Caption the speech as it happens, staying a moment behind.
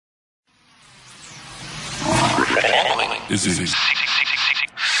is a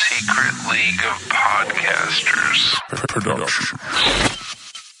Secret League of Podcasters production.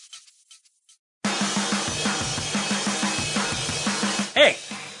 Hey,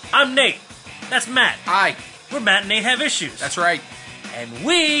 I'm Nate. That's Matt. Hi. We're Matt and Nate Have Issues. That's right. And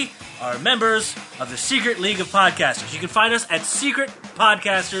we are members of the Secret League of Podcasters. You can find us at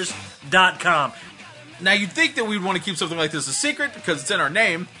secretpodcasters.com. Now, you'd think that we'd want to keep something like this a secret because it's in our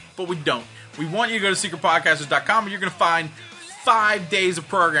name, but we don't. We want you to go to secretpodcasters.com and you're going to find 5 days of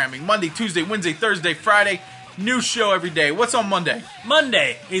programming. Monday, Tuesday, Wednesday, Thursday, Friday. New show every day. What's on Monday?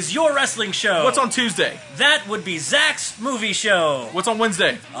 Monday is your wrestling show. What's on Tuesday? That would be Zach's movie show. What's on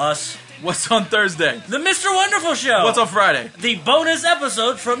Wednesday? Us. What's on Thursday? The Mr. Wonderful show. What's on Friday? The bonus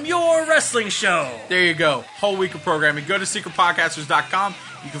episode from your wrestling show. There you go. Whole week of programming. Go to secretpodcasters.com.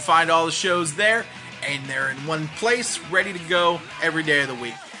 You can find all the shows there, and they're in one place, ready to go every day of the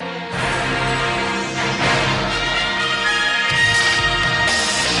week.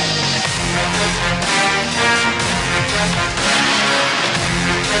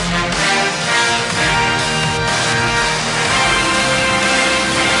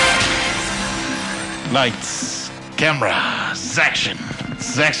 Lights, camera, action.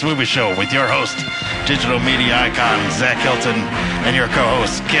 Zach's Movie Show with your host, digital media icon Zach Hilton, and your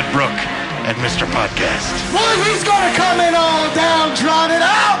co-host Kid Brook and Mr. Podcast. Well, he's gonna come in all downtrodden.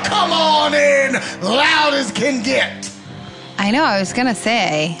 Oh, come on in, loud as can get. I know, I was gonna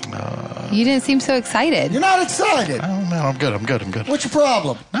say. You didn't seem so excited. You're not excited. Oh, no, I'm good. What's your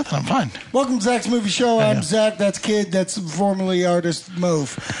problem? Nothing, I'm fine. Welcome to Zach's Movie Show. I'm Yeah. Zach. That's Kid. That's formerly artist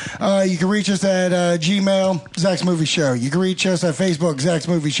Move. You can reach us at Gmail, Zach's Movie Show. You can reach us at Facebook, Zach's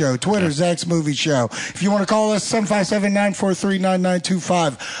Movie Show. Twitter, Zach's Movie Show. If you want to call us,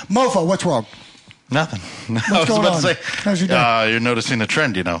 757-943-9925. Mofo, what's wrong? Nothing. I was going about on? to say, How's your day? you're noticing a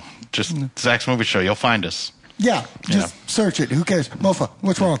trend, Just Zach's Movie Show, you'll find us. Yeah, just search it. Who cares? Mofo,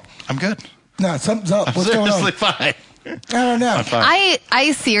 what's wrong? I'm good. No, something's up. What's I'm going on? seriously fine. I don't know. I'm fine.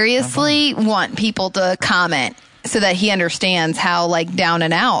 I seriously want people to comment so that he understands how down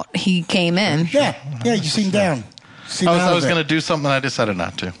and out he came in. Yeah, you seem down. I was going to do something, I decided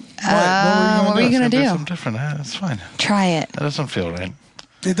not to. What were you going to do? Something different. It's fine. Try it. That doesn't feel right.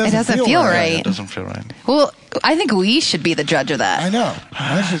 It doesn't feel right. It doesn't feel right. Well, I think we should be the judge of that. I know.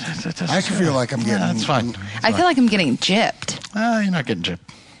 I should feel like I'm getting... Yeah, it's fine. I feel like I'm getting gypped. You're not getting gypped.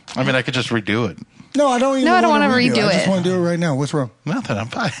 I mean, I could just redo it. No, I don't even No, I don't want to redo I just it. want to do it right now. What's wrong? Nothing. I'm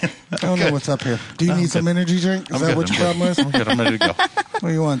fine. I don't know what's up here. Do you need some energy drink? Is that what your problem is? I'm good. I'm ready to go. What do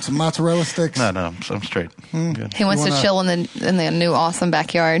you want? Some mozzarella sticks? No, I'm straight. I'm good. He wants to chill in the new awesome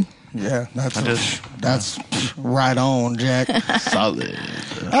backyard. Yeah, that's right on, Jack. Solid.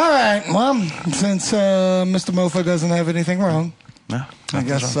 All right, well, since Mr. Mofo doesn't have anything wrong, No, I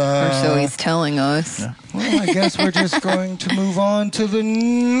guess... Or so he's telling us. Yeah. Well, I guess we're just going to move on to the...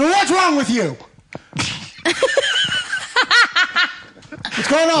 What's wrong with you? What's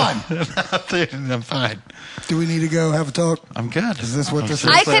going on? I'm fine. Do we need to go have a talk? I'm good. Is this what this is?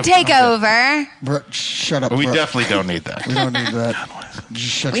 I could take over. Shut up. We Brooke. definitely don't need that. We don't need that.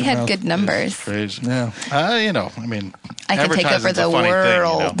 Just shut We your had mouth. good numbers. Crazy. Yeah. I I mean, could take over advertising's a the funny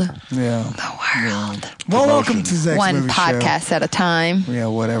world. thing, Yeah. The world. Well, welcome to Zach's One Movie podcast at a time. Show. Yeah,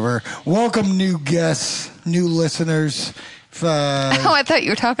 whatever. Welcome, new guests, new listeners. Oh, I thought you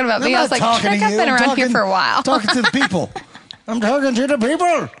were talking about me. I was like, talking Trick, to I've you. been I'm around here talking- for a while. Talking to the people. I'm talking to the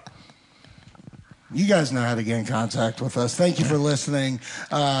people. You guys know how to get in contact with us. Thank you for listening.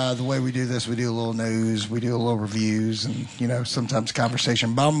 The way we do this, we do a little news, we do a little reviews, and, sometimes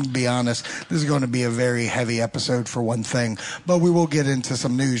conversation. But I'm going to be honest, this is going to be a very heavy episode for one thing. But we will get into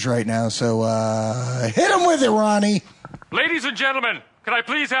some news right now. So hit them with it, Ronnie. Ladies and gentlemen, can I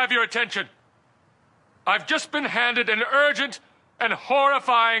please have your attention? I've just been handed an urgent and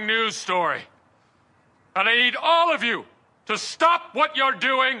horrifying news story. And I need all of you to stop what you're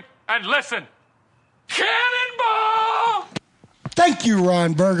doing and listen. Cannonball! Thank you,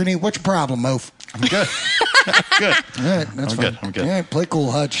 Ron Burgundy. What's your problem, Mof? I'm good. Good. All right, that's fine. I'm good. All right, play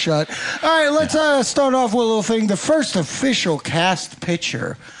cool, hut shut. All right, let's start off with a little thing. The first official cast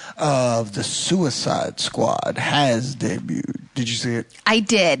picture of the Suicide Squad has debuted. Did you see it? I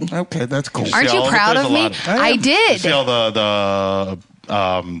did. Okay, that's cool. See Aren't you all of it? proud There's of a me? lot of- I You did. see all the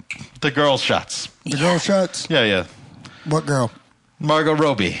girl shots. The girl shots? Yeah. What girl? Margot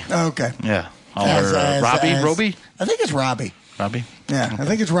Robbie. Okay. Yeah. Robbie? Robbie? I think it's Robbie. Robbie? Yeah, I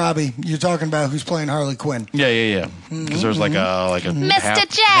think it's Robbie. You're talking about who's playing Harley Quinn. Yeah. Because there's like a Mr.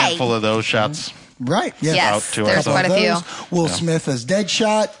 J. handful of those shots. Right. Yes. Yes, Out there's to quite a few. Will Smith as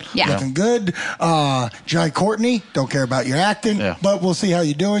Deadshot. Yeah. Looking good. Jai Courtney. Don't care about your acting, Yeah. but we'll see how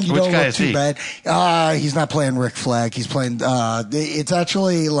you're doing. You Which don't guy look is too he? bad. He's not playing Rick Flag. He's playing. It's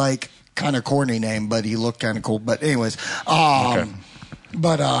actually like kind of corny name, but he looked kind of cool. But anyways. Okay.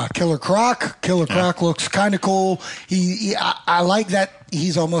 But Killer Croc looks kind of cool. I like that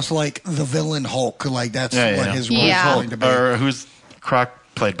he's almost like the villain Hulk. Like that's what his role is going to be. Or who's Croc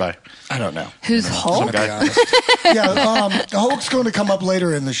played by? I don't know. Who's I'm Hulk? gonna be honest. Yeah, Hulk's going to come up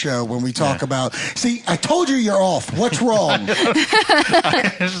later in the show when we talk about. See, I told you you're off. What's wrong?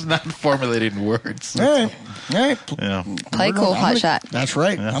 I'm just not formulating words. All right. Yeah. Play cool, hotshot. That's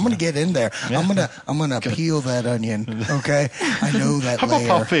right. I'm going to get in there. I'm gonna peel that onion. Okay, I know that How about layer.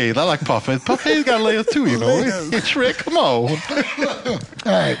 Puffy? I like Puffy. Puffy's got layers too, you know. Layers. It's Rick. Come on. All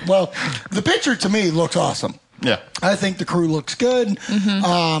right. Well, the picture to me looks awesome. Yeah. I think the crew looks good.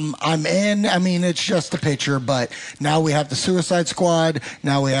 Mm-hmm. I'm in. I mean, it's just a picture, but now we have the Suicide Squad.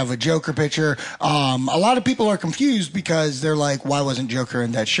 Now we have a Joker picture. A lot of people are confused because they're like, why wasn't Joker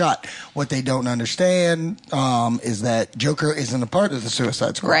in that shot? What they don't understand is that Joker isn't a part of the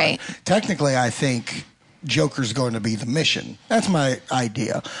Suicide Squad. Right. Technically, I think Joker's going to be the mission. That's my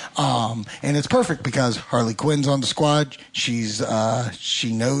idea. And it's perfect because Harley Quinn's on the squad. She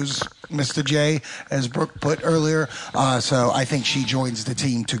knows Mr. J, as Brooke put earlier. So I think she joins the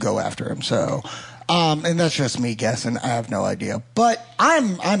team to go after him. So, and that's just me guessing. I have no idea, but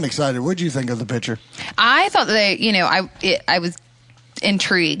I'm excited. What do you think of the picture? I thought that I was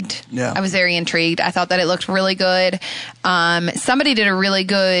intrigued. Yeah. I was very intrigued. I thought that it looked really good. Somebody did a really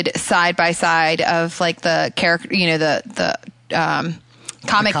good side by side of like the character, the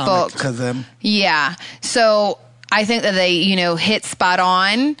comic book to them. Yeah. So I think that they, hit spot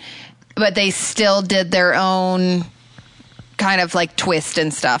on, but they still did their own kind of like twist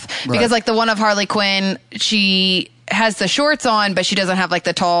and stuff. Right. Because like the one of Harley Quinn, she has the shorts on, but she doesn't have like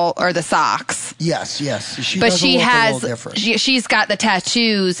the tall or the socks. Yes. But look she a has, little different. she's got the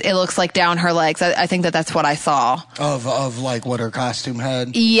tattoos. It looks like down her legs. I think that's what I saw. of like what her costume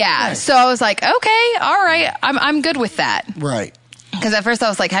had. Yeah. Right. So I was like, okay, all right. I'm good with that. Right. Because at first I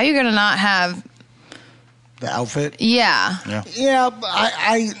was like, how are you going to not have? The outfit. Yeah. Yeah.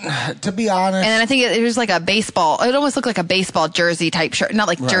 I to be honest. And then I think it was like a baseball. It almost looked like a baseball jersey type shirt. Not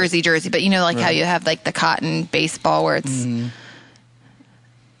like Right. jersey, but like how you have like the cotton baseball where it's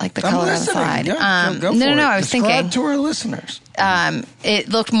like the I'm color on the listening. side. Yeah, go for No. it. I was Describe thinking to our listeners. it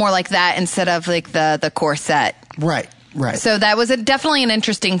looked more like that instead of like the corset. Right. So that was definitely an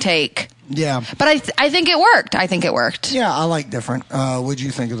interesting take. Yeah. But I think it worked. Yeah, I like different. What'd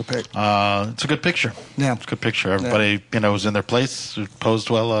you think of the pic? It's a good picture. Yeah. It's a good picture. Everybody, was in their place, posed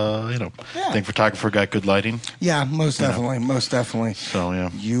well. I think photographer got good lighting. Yeah, most definitely. So, yeah.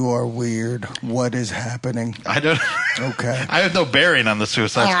 You are weird. What is happening? I don't. Okay. I have no bearing on the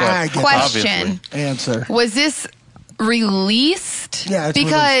Suicide Squad. I get that. Question. Obviously. Answer. Was this released? Yeah, it's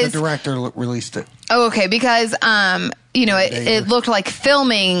because released. The director released it. Oh, okay. Because it looked like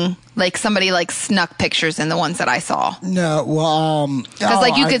filming, like somebody like snuck pictures in the ones that I saw. No, well,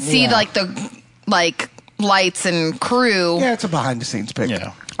 Because you could see like the lights and crew. Yeah, it's a behind the scenes pic.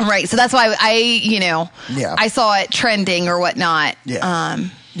 Yeah. Right. So that's why I saw it trending or whatnot. Yeah.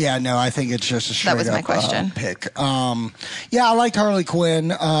 Yeah, no, I think it's just a straight That was my up, question. pick. Yeah, I liked Harley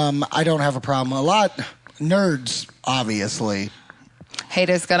Quinn. I don't have a problem. A lot nerds, obviously.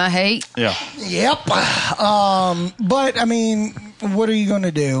 Haters gonna hate. Yeah. Yep. But I mean, what are you going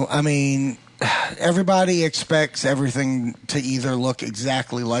to do? I mean, everybody expects everything to either look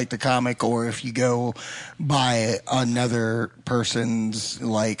exactly like the comic, or if you go by another person's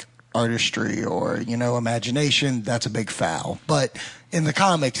like artistry or imagination, that's a big foul. But in the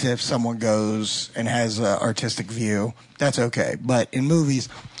comics, if someone goes and has an artistic view, that's okay. But in movies,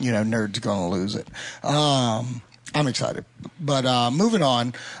 nerds gonna lose it. I'm excited. But moving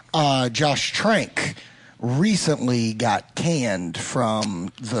on, Josh Trank recently got canned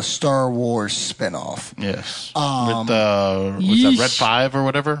from the Star Wars spinoff. Yes. With was that Red 5 or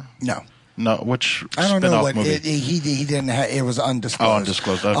whatever? No, which I don't know what movie? he didn't have. It was undisclosed. Oh,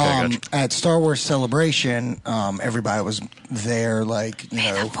 undisclosed. Okay, gotcha. At Star Wars Celebration, everybody was there. Like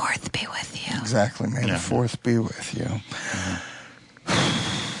May the fourth be with you. Exactly. May the fourth be with you.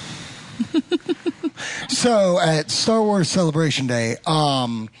 So at Star Wars Celebration Day,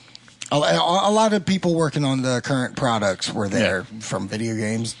 A lot of people working on the current products were there, from video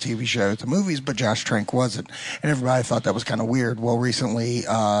games, TV shows, to movies, but Josh Trank wasn't. And everybody thought that was kind of weird. Well, recently,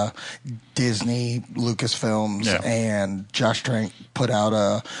 Disney, Lucasfilms, and Josh Trank put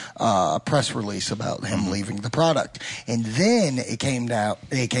out a press release about him leaving the product. And then it came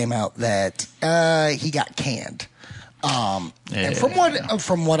out that he got canned. And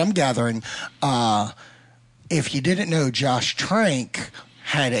from what I'm gathering, if you didn't know, Josh Trank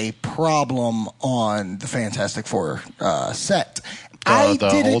had a problem on the Fantastic Four set.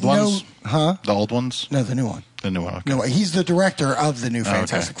 The old ones? Huh? The old ones? No, the new one. The new one. Okay. No, he's the director of the new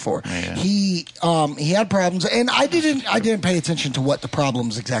Fantastic Four. Yeah. He had problems, and I didn't pay attention to what the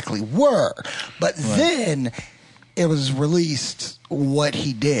problems exactly were. But then it was released what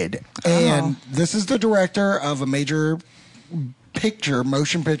he did, and this is the director of a major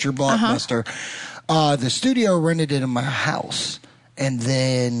motion picture blockbuster. The studio rented it in my house, and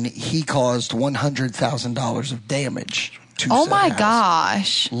then he caused $100,000 of damage to Oh said my house.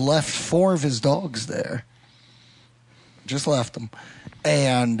 gosh. Left 4 of his dogs there. Just left them.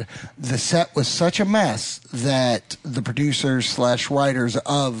 And the set was such a mess that the producers / writers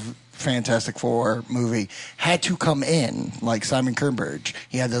of Fantastic Four movie had to come in, like Simon Kinberg.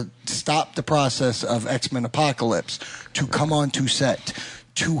 He had to stop the process of X-Men Apocalypse to come onto set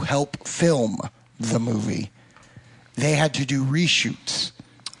to help film the movie. They had to do reshoots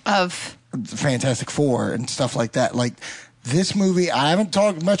Of Fantastic Four and stuff like that. Like, this movie, I haven't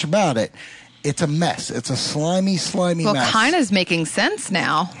talked much about it. It's a mess. It's a slimy well, mess. kind of is making sense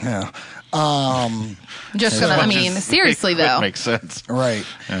now. Yeah. Just gonna, I mean, seriously though. Makes sense. Right.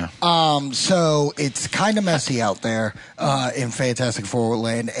 Yeah. So it's kind of messy out there in Fantastic Four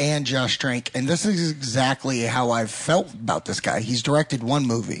land and Josh Trank. And this is exactly how I've felt about this guy. He's directed one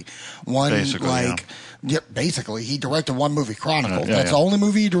movie. Basically, he directed one movie, Chronicle. That's the only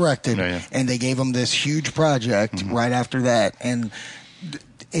movie he directed. And they gave him this huge project right after that. And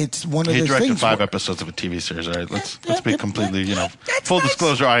it's one of he those directed things 5 where- episodes of a TV series. All right, let's be completely, full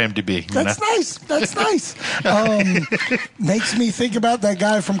disclosure. IMDb. That's nice. That's nice. Makes me think about that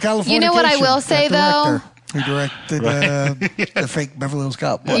guy from California. You know what I will say, though? Who directed the fake Beverly Hills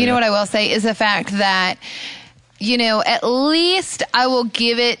Cop. You know what I will say is the fact that, at least I will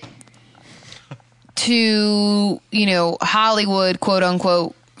give it to, Hollywood, quote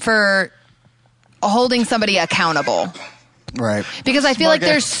unquote, for holding somebody accountable. Right. Because I feel like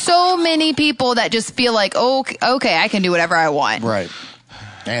there's so many people that just feel like, okay, I can do whatever I want. Right.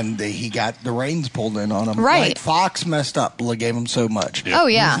 And he got the reins pulled in on him. Right. Like Fox messed up, gave him so much. Oh,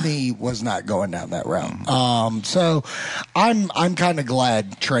 yeah. Disney was not going down that route. So I'm kind of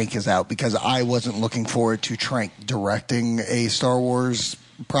glad Trank is out, because I wasn't looking forward to Trank directing a Star Wars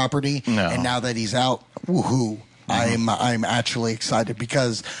property. No. And now that he's out, woohoo. I'm actually excited,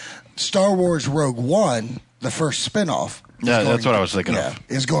 because Star Wars Rogue One, the first spinoff. Yeah, that's what I was thinking of.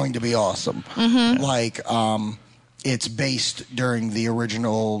 Is going to be awesome. Like, it's based during the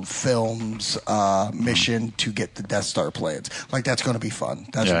original film's mission to get the Death Star plans. Like, that's going to be fun.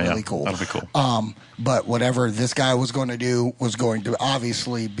 That's really cool. That'll be cool. But whatever this guy was going to do was going to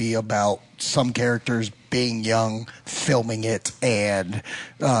obviously be about some characters being young, filming it, and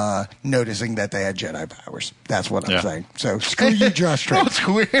noticing that they had Jedi powers. That's what I'm saying. So screw you, Josh Trank. It's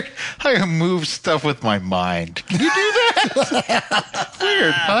weird. I move stuff with my mind. Can you do that?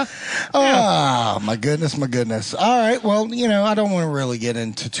 Weird, huh? Oh, my goodness. All right. Well, I don't want to really get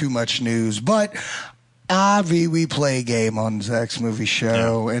into too much news, but Avi, we play a game on Zach's movie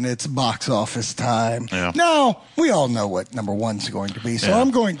show, and it's box office time. Yeah. Now, we all know what number one's going to be, so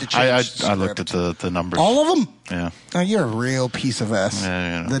I'm going to change I looked at the numbers. all of them? Yeah. Oh, you're a real piece of S.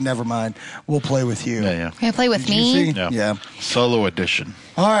 Yeah. Then never mind. We'll play with you. Yeah. Can you play with Did you me? see? Yeah. Solo edition.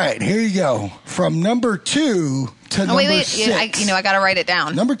 All right, here you go. From number 2 to number Wait. 6. I got to write it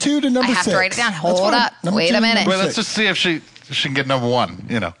down. Number 2 to number 6. I have to write it down. That's Hold fine. up. Number Wait 2 a to minute. number Well, let's 6. just see if she can get number 1.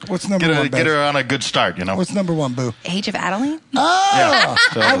 What's number 1, Get Beth? her on a good start. What's number 1, Boo? Age of Adeline? Oh,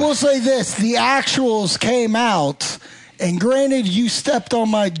 Yeah. I will say this. The actuals came out, and granted, you stepped on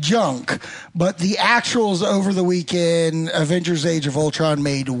my junk, but the actuals over the weekend, Avengers Age of Ultron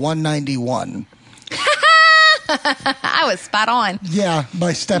made 191. I was spot on. Yeah,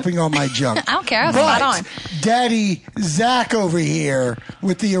 by stepping on my junk. I don't care. I was spot on. Daddy Zach over here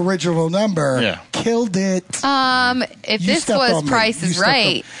with the original number killed it. If You this stepped was on me. Price You is stepped on-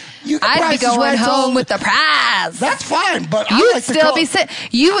 Right, You can I'd Price be is going Right home all- with the prize. That's fine, but I You like to would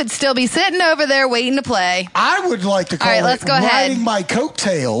call- still be sitting over there waiting to play. I would like to call All right, let's it go ahead. riding my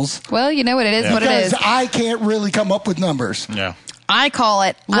coattails. Well, you know what it is. What it Because is. I can't really come up with numbers. Yeah. I call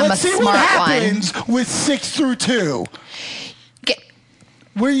it. I'm Let's a see smart what one. happens with 6 through 2.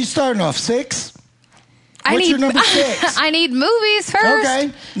 Where are you starting off? 6? I What's need your number 6? I need movies first.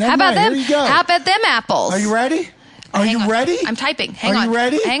 Okay, never How about mind. them? Here you go. How about them apples? Are you ready? Are Hang you on. ready? I'm typing. Hang Are on. you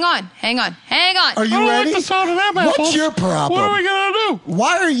ready? Hang on. Hang on. Hang on. Are you I don't ready? like the sound of them What's apples. your problem? What are we going to do?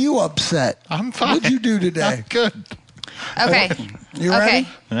 Why are you upset? I'm fine. What'd you do today? I'm good. Okay. You Okay. ready?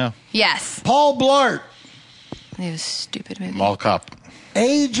 Yeah. Yes. Paul Blart, It was a stupid movie. Mall Cop.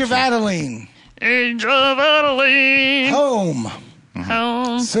 Age of Adeline, Age of Adeline. Home,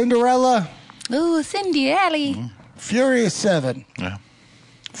 Home. Cinderella, Ooh, Cindy Alley. Furious 7. Yeah.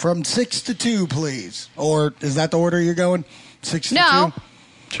 From 6 to 2, please. Or is that the order you're going? 6 to No.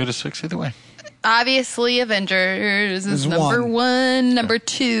 2? 2 to 6 either way. Obviously, Avengers is Is number one. 1. Number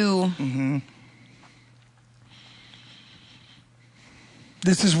 2.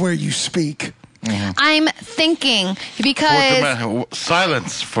 This is where you speak. I'm thinking because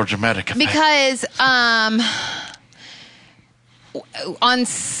Silence for dramatic effect. because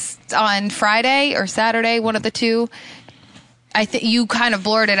on Friday or Saturday, one of the two, I think you kind of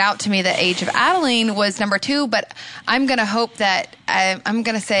blurted out to me that Age of Adeline was number 2, but I'm gonna hope that I'm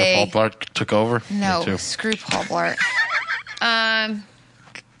gonna say Paul Blart took over. Me no. too. Screw Paul Blart.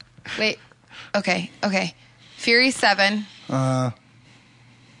 Wait. Okay. Fury 7.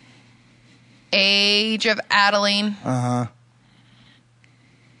 Age of Adeline.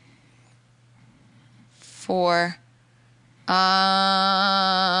 4.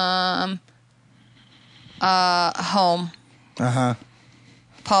 Home.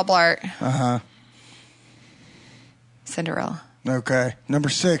 Paul Blart. Cinderella. Okay. Number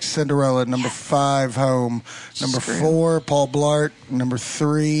 6, Cinderella. Number 5, Home. Number 4, Paul Blart. Number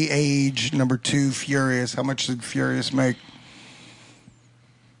 3, Age. Number 2, Furious. How much did Furious make?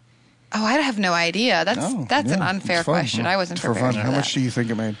 Oh, I have no idea. That's Oh, an yeah, unfair it's fun. question. I wasn't It's for prepared fun. for How that. much do you think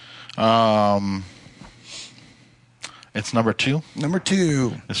it made? It's number 2. Number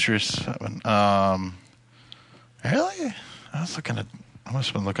 2. It's Furious 7. Really? I must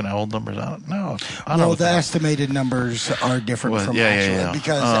have been looking at old numbers. I don't know. Well, the estimated numbers are different Well, from yeah, actual yeah.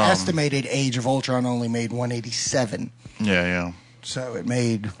 because estimated Age of Ultron only made 187. Yeah. So it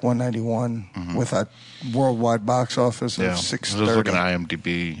made 191 with a worldwide box office of Yeah. I was 630. looking at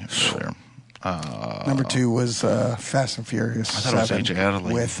IMDb earlier. Number 2 was Fast and Furious. I thought it was 7 Age of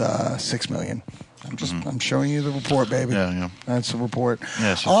Adeline. with 6 million. I'm showing you the report, baby. Yeah. That's the report.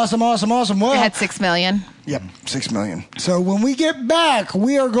 Yeah, so- Awesome. Well, It had 6 million. Yep, 6 million. So when we get back,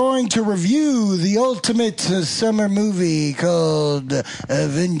 we are going to review the ultimate summer movie called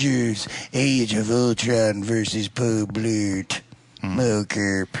Avengers: Age of Ultron versus Paul Blart.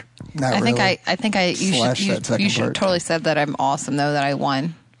 Okay. Not I think really. I think you Slash should that second you should part. totally said that I'm awesome though that I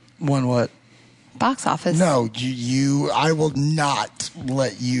won Won what? box office. No, I will not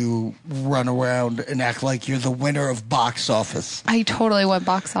let you run around and act like you're the winner of box office. I totally won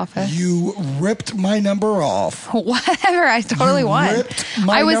box office. You ripped my number off. Whatever, I totally You won. ripped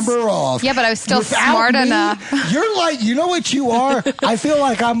my number off. Yeah, but I was still Without smart me, enough. You're like, you know what you are? I feel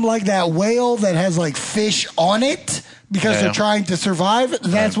like I'm like that whale that has like fish on it because Yeah. they're trying to survive.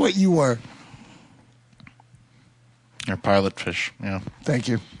 That's what you were. You're pilot fish. Yeah. Thank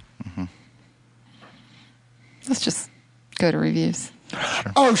you. Let's just go to reviews.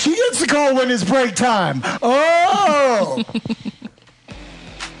 Oh, she gets the call when it's break time. Oh!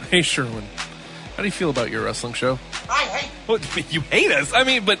 Hey, Sherwin, how do you feel about your wrestling show? I hate What, you hate us? I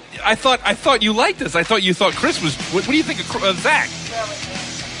mean, but I thought you liked us. I thought you thought Chris was. What do you think of Zach?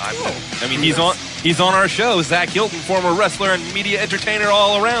 I mean, he's on our show. Zach Hilton, former wrestler and media entertainer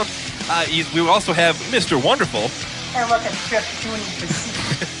all around. We also have Mr. Wonderful, and look at Trip tuning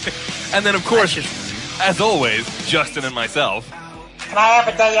for and then of course, as always, Justin and myself. Can I have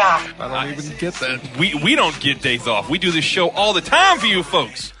a day off? I don't even get that. We don't get days off. We do this show all the time for you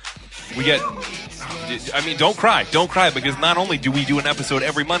folks. We get. I mean, don't cry, because not only do we do an episode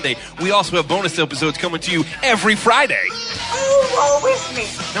every Monday, we also have bonus episodes coming to you every Friday. Oh, woe is me.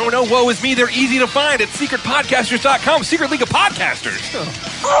 No, woe is me. They're easy to find at secretpodcasters.com. Secret League of Podcasters.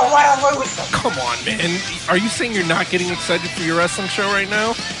 Oh, what a loser. Come on, man. Are you saying you're not getting excited for your wrestling show right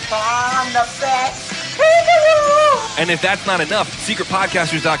now? I'm the best. And if that's not enough,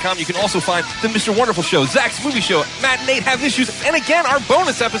 secretpodcasters.com, you can also find the Mr. Wonderful Show, Zach's Movie Show, Matt and Nate Have Issues, and again, our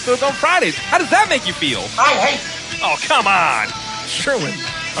bonus episodes on Fridays. How does that make you feel? I hate. Oh, come on. Sherwin,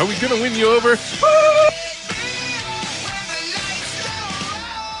 are we going to win you over?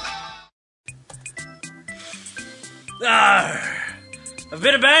 I've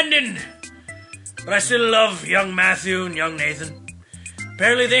been abandoned, but I still love young Matthew and young Nathan.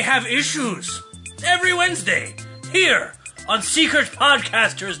 Apparently they have issues. Every Wednesday, here on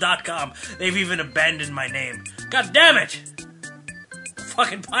secretpodcasters.com. They've even abandoned my name. God damn it!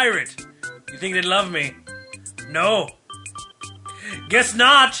 fucking pirate. You think they'd love me? No. Guess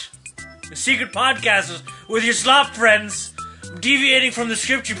not. The secret podcasters with your slop friends. I'm deviating from the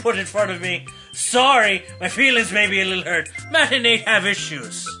script you put in front of me. Sorry, my feelings may be a little hurt. Matt and Nate have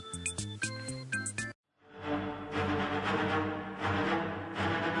issues.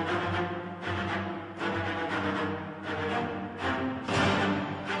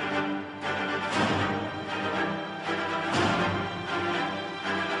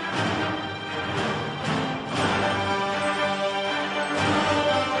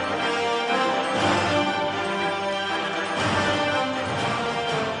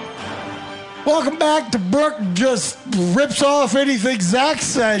 Welcome back to Brooke Just Rips Off Anything Zach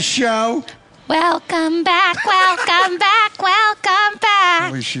Says show. Welcome back, welcome back, welcome back.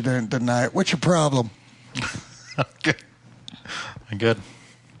 At least you didn't deny it. What's your problem? Okay. I'm good.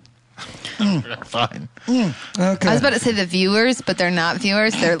 Fine. Okay. I was about to say the viewers, but they're not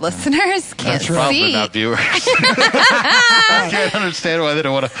viewers. They're listeners. Can't Probably see. not viewers. I can't understand why they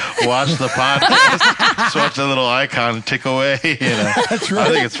don't want to watch the podcast. Just watch the little icon tick away. You know, That's right.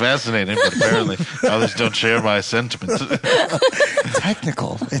 I think it's fascinating, but apparently others don't share my sentiments.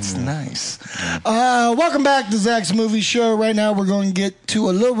 Technical. It's nice. Welcome back to Zach's Movie Show. Right now we're going to get to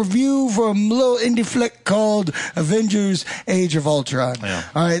a little review from a little indie flick called Avengers Age of Ultron. Yeah.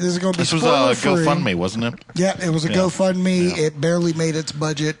 All right, this is going to be This was spoiler-free. GoFundMe, wasn't it? Yeah, it was a GoFundMe. Yeah. It barely made its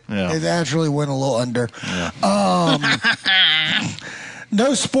budget. Yeah. It actually went a little under. Yeah.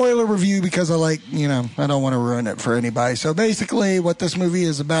 No spoiler review because I don't want to ruin it for anybody. So basically what this movie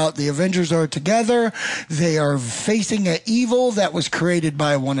is about, the Avengers are together. They are facing an evil that was created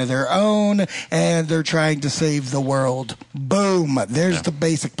by one of their own, and they're trying to save the world. Boom. There's the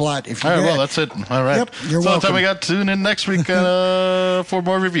basic plot. If you All right, get- well, that's it. All right. Yep, you're so welcome. time we got to tune in next week for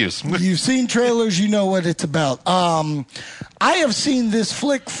more reviews. You've seen trailers, you know what it's about. I have seen this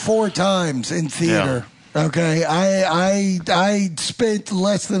flick 4 times in theater. Okay, I spent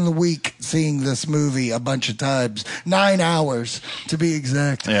less than a week seeing this movie a bunch of times, 9 hours to be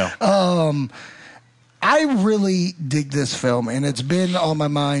exact. Yeah. I really dig this film, and it's been on my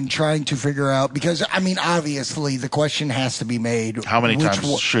mind trying to figure out, because, I mean, obviously the question has to be made. How many which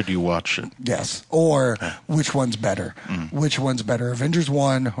times should you watch it? Yes. Or which one's better? Which one's better, Avengers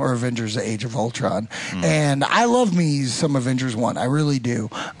 1 or Avengers Age of Ultron? And I love me some Avengers 1. I really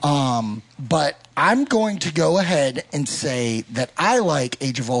do. But I'm going to go ahead and say that I like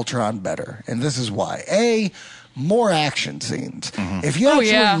Age of Ultron better. And this is why. More action scenes. If you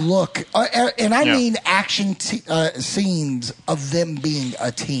actually look, and I mean action scenes of them being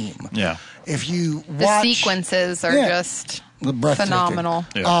a team. Yeah. If you The watch sequences are just breathtaking. phenomenal.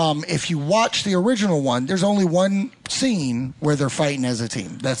 Yeah. If you watch the original one, there's only one scene where they're fighting as a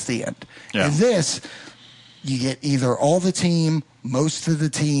team. That's the end. Yeah. In this, you get either all the team, most of the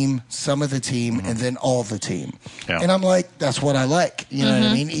team, some of the team, and then all the team. Yeah. And I'm like, that's what I like. You know what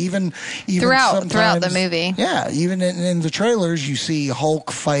I mean? Even Throughout the sometimes- movie. Yeah, even in the trailers, you see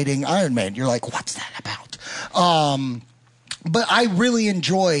Hulk fighting Iron Man. You're like, what's that about? But I really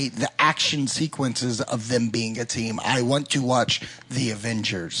enjoy the action sequences of them being a team. I want to watch the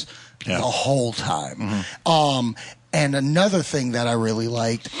Avengers the whole time. And another thing that I really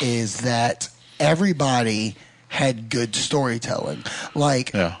liked is that everybody had good storytelling.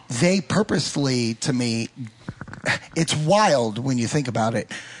 Like, they purposefully, to me, it's wild when you think about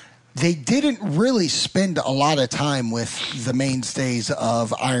it. They didn't really spend a lot of time with the mainstays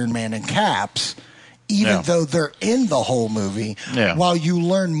of Iron Man and Caps, even though they're in the whole movie. Yeah. While you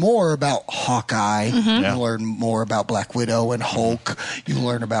learn more about Hawkeye, you learn more about Black Widow and Hulk, you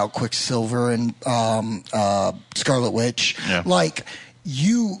learn about Quicksilver and Scarlet Witch. Yeah. Like,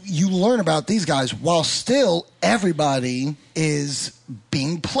 you learn about these guys while still everybody is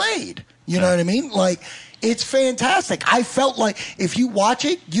being played. You know what I mean? Like, it's fantastic. I felt like if you watch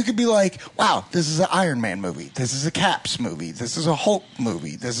it, you could be like, wow, this is an Iron Man movie. This is a Caps movie. This is a Hulk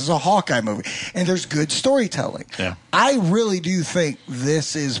movie. This is a Hawkeye movie. And there's good storytelling. Yeah. I really do think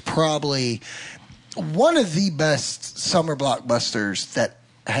this is probably one of the best summer blockbusters that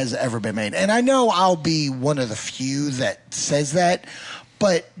has ever been made. And I know I'll be one of the few that says that,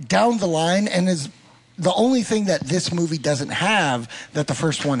 but down the line, and is the only thing that this movie doesn't have that the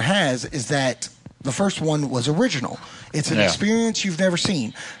first one has is that the first one was original. It's an experience you've never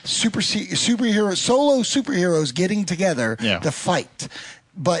seen. Solo superheroes getting together to fight.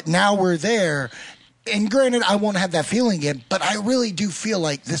 But now we're there. And granted, I won't have that feeling again, but I really do feel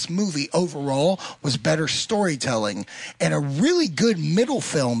like this movie overall was better storytelling and a really good middle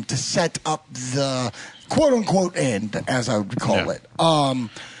film to set up the quote-unquote end, as I would call it.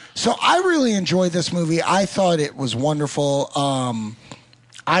 So I really enjoyed this movie. I thought it was wonderful.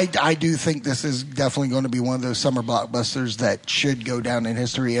 I do think this is definitely going to be one of those summer blockbusters that should go down in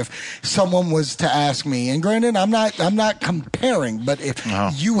history. If someone was to ask me, and granted, I'm not comparing, but if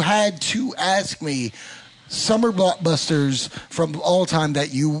you had to ask me summer blockbusters from all time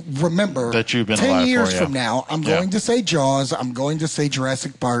that you remember that you've been 10 alive years for, yeah. from now, I'm going to say Jaws, I'm going to say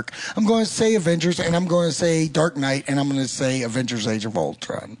Jurassic Park, I'm going to say Avengers, and I'm going to say Dark Knight, and I'm going to say Avengers Age of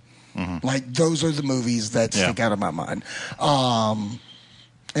Ultron. Mm-hmm. Like, those are the movies that stick out of my mind.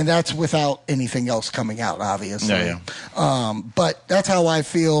 And that's without anything else coming out, obviously. But that's how I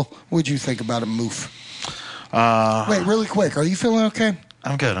feel. What'd you think about it, Moof? Wait, really quick. Are you feeling okay?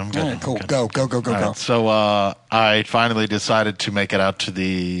 I'm good. All right, cool. Good. Go. Right, so I finally decided to make it out to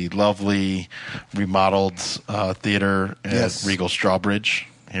the lovely remodeled theater at Regal Strawbridge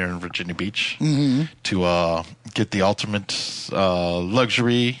here in Virginia Beach to get the ultimate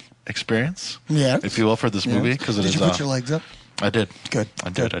luxury experience, if you will, for this movie. Did you put your legs up? I did. Good. I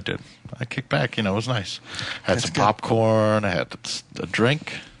did. I kicked back. It was nice. Had some popcorn. I had a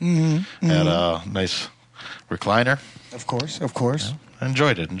drink. Had a nice recliner. Of course. Yeah. I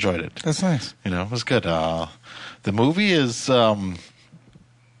enjoyed it. That's nice. It was good. The movie is intense.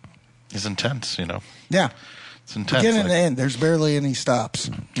 Yeah. It's intense. Beginning and end. There's barely any stops.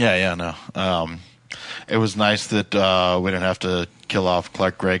 No. It was nice that we didn't have to kill off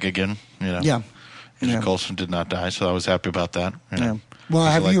Clark Gregg again. Yeah. Coulson did not die, so I was happy about that. Well,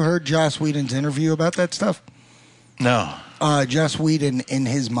 have you heard Joss Whedon's interview about that stuff? No. Joss Whedon, in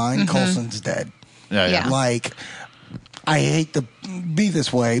his mind, Coulson's dead. Yeah. Like, I hate to be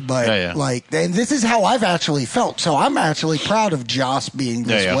this way, but and this is how I've actually felt. So I'm actually proud of Joss being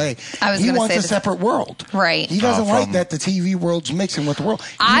this way. He wants a separate world. Right. He doesn't like that the TV world's mixing with the world.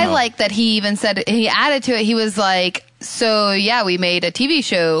 I like that he even said, he added to it, he was like, so yeah, we made a TV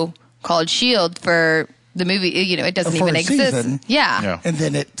show called S.H.I.E.L.D. for the movie. It doesn't even exist. Season, and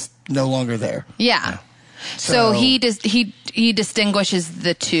then it's no longer there. Yeah. So he distinguishes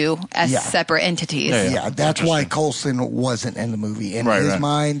the two as separate entities. Yeah, that's why Coulson wasn't in the movie. In his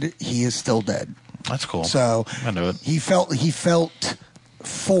mind, he is still dead. That's cool. So I knew it. He felt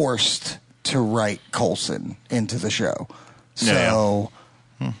forced to write Coulson into the show. So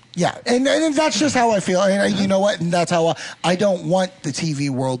and that's just how I feel. And you know what? And that's how I don't want the TV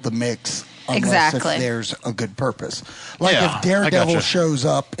world to mix. Unless if there's a good purpose. Like if Daredevil shows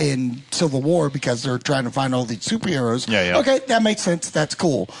up in Civil War because they're trying to find all these superheroes, okay, that makes sense. That's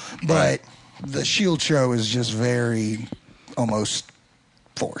cool. But the S.H.I.E.L.D. show is just very almost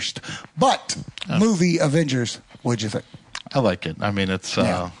forced. But movie Avengers, what'd you think? I like it. I mean, it's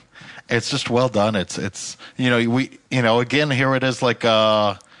just well done. It's again, here it is like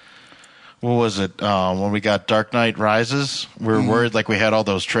what was it? When we got Dark Knight Rises, we were worried like we had all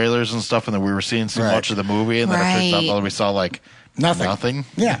those trailers and stuff, and then we were seeing so much of the movie, and then it turns out we saw like nothing.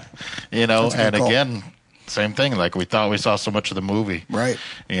 Yeah, and again, same thing. Like we thought we saw so much of the movie, right?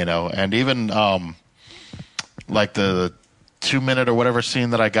 And even like the 2-minute or whatever scene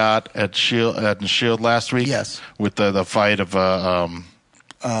that I got at S.H.I.E.L.D. last week, with the fight of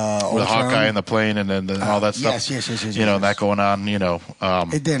with Hawkeye in the plane and then all that stuff. Yes. That going on.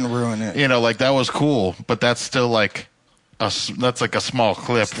 It didn't ruin it. Like that was cool, but that's still like that's like a small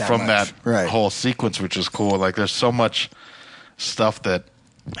clip from that whole sequence, which is cool. Like there's so much stuff that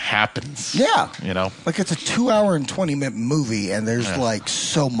happens. Yeah, like it's a 2-hour and 20-minute movie, and there's like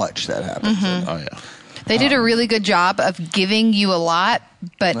so much that happens. Oh yeah. They did a really good job of giving you a lot,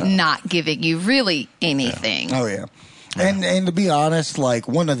 but not giving you really anything. Oh yeah. And to be honest, like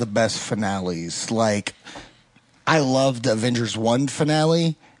one of the best finales. Like I loved the Avengers 1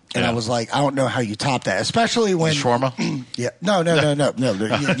 finale, and I was like, I don't know how you top that, especially when shawarma. No. You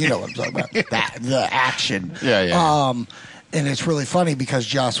know what I'm talking about? The action. And it's really funny because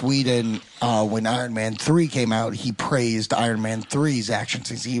Joss Whedon, when Iron Man 3 came out, he praised Iron Man 3's action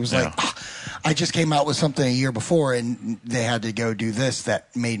scenes. He was like, I just came out with something a year before, and they had to go do this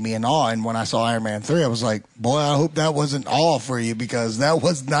that made me in awe. And when I saw Iron Man 3, I was like, boy, I hope that wasn't awe for you, because that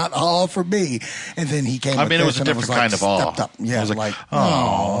was not awe for me. And then he came with it was a different kind of awe. Yeah, it was like,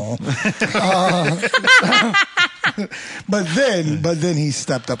 oh. But then he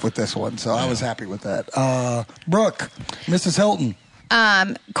stepped up with this one, so I was happy with that. Brooke, Mrs. Hilton.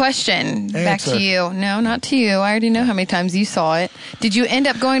 Question back to you. No, not to you. I already know how many times you saw it. Did you end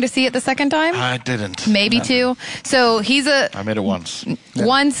up going to see it the second time? I didn't. Maybe two. So I made it once.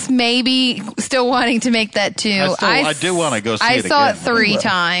 Once, maybe. Still wanting to make that two. I do want to go see it again. I saw it 3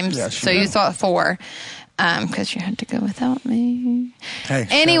 times. Yeah, so you saw it 4. Because you had to go without me. Hey,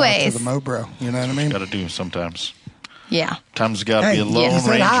 anyways, shout out to the Mobro. You know what I mean? Got to do sometimes. Yeah. Times got to be a lone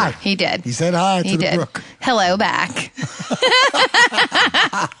ranger. He did. He said hi to the Brook. Hello back.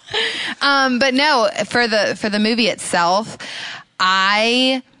 But no, for the movie itself,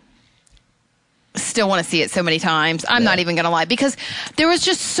 I still want to see it so many times. I'm not even going to lie, because there was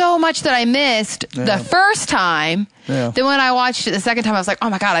just so much that I missed the first time. Then when I watched it the second time, I was like, oh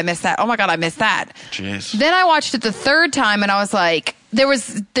my God, I missed that. Oh my God, I missed that. Jeez. Then I watched it the third time and I was like, there's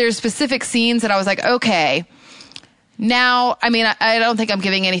specific scenes that I was like, okay, now, I mean, I don't think I'm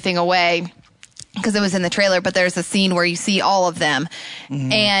giving anything away because it was in the trailer, but there's a scene where you see all of them.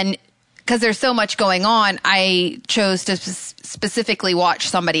 And because there's so much going on, I chose to specifically watch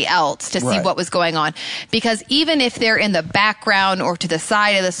somebody else to see what was going on. Because even if they're in the background or to the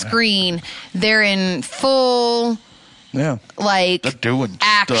side of the screen, they're in full, like, they're doing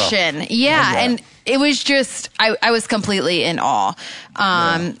action. Stuff. Yeah, and it was just, I was completely in awe.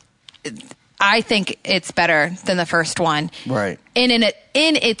 I think it's better than the first one. Right. In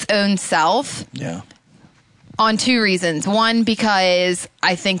its own self. Yeah. On two reasons. One, because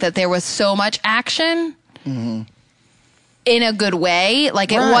I think that there was so much action in a good way.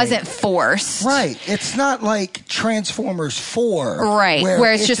 Like, it wasn't forced. Right. It's not like Transformers 4. Right.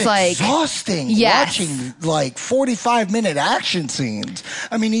 Where it's just like exhausting watching like 45-minute action scenes.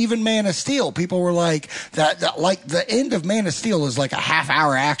 I mean, even Man of Steel, people were like, that like the end of Man of Steel is like a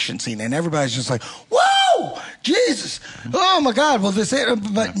half-hour action scene, and everybody's just like, whoa! Jesus! Oh my God! Well,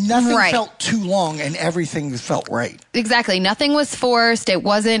 but nothing felt too long, and everything felt right. Exactly. Nothing was forced. It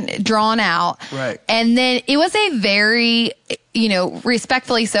wasn't drawn out. Right. And then it was a very,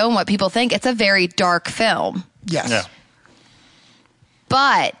 respectfully so, and what people think, it's a very dark film. Yes. Yeah.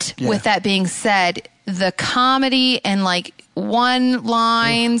 But with that being said, the comedy and like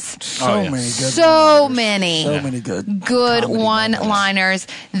one-lines, so many good one-liners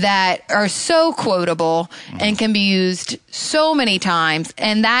that are so quotable and can be used so many times,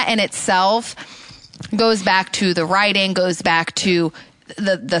 and that in itself goes back to the writing, goes back to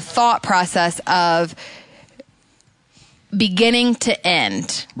the thought process of beginning to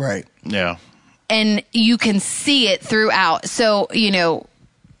end. Right. Yeah. And you can see it throughout. So,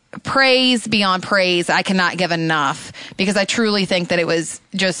 praise beyond praise, I cannot give enough, because I truly think that it was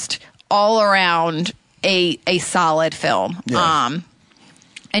just all around a solid film. Yeah.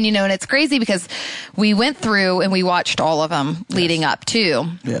 And and it's crazy because we went through and we watched all of them leading up to.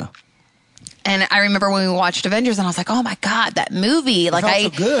 Yeah. And I remember when we watched Avengers, and I was like, "Oh my God, that movie! It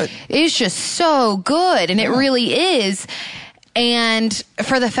felt so good. It's just so good, and it really is." And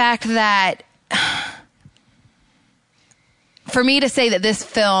for the fact that, for me to say that this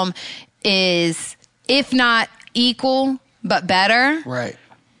film is, if not equal, but better, right?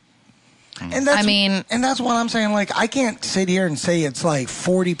 And that's, and that's what I'm saying. Like, I can't sit here and say it's like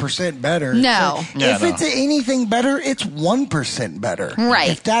 40% better. No. If it's anything better, it's 1% better. Right.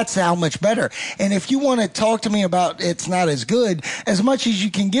 If that's how much better. And if you want to talk to me about it's not as good, as much as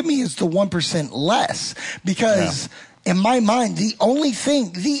you can give me is the 1% less. Because in my mind, the only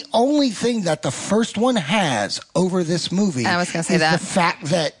thing that the first one has over this movie I was gonna say is that. the fact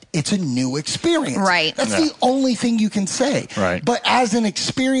that it's a new experience. Right. That's the only thing you can say. Right. But as an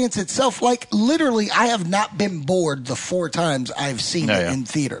experience itself, like, literally, I have not been bored the 4 times I've seen it in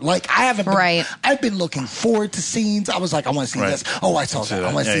theater. Like, I haven't been, I've been looking forward to scenes. I was like, I want to see this. Oh, I saw that.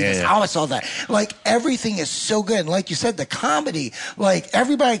 I want to see this. Oh, I saw that. Like, everything is so good. And like you said, the comedy, like,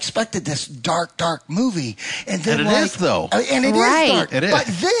 everybody expected this dark, dark movie. And then, it is, though. And it is dark. It is. But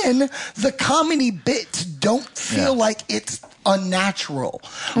then the comedy bits don't feel like it's unnatural.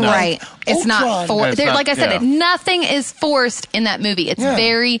 Right. Like, It's not forced. Like I said, yeah. Nothing is forced in that movie. It's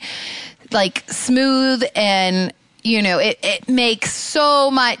very, like, smooth, and it makes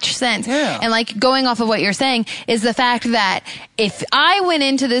so much sense. Yeah. And like, going off of what you're saying is the fact that if I went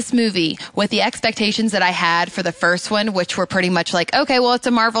into this movie with the expectations that I had for the first one, which were pretty much like, okay, well, it's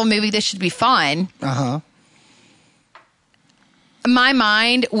a Marvel movie, this should be fun. My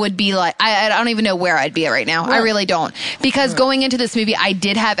mind would be like, I don't even know where I'd be at right now. I really don't. Because going into this movie, I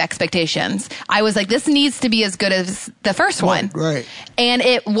did have expectations. I was like, this needs to be as good as the first one. Right. And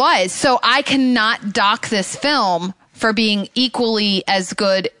it was. So I cannot dock this film for being equally as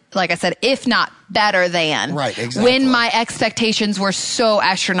good, like I said, if not better than. Right, exactly. When my expectations were so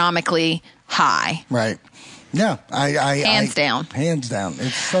astronomically high. Right. Yeah. Hands down. Hands down.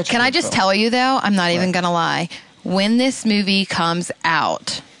 It's such Can a I good just film. tell you, though, I'm not even going to lie. When this movie comes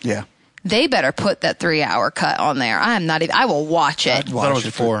out, Yeah. they better put that 3-hour cut on there. I will watch it. I'd I watch thought it was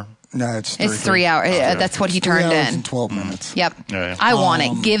it 4. No, it's 3. It's 3 hours. That's what he 3 turned hours in. and 12 minutes. Yep. Yeah. I want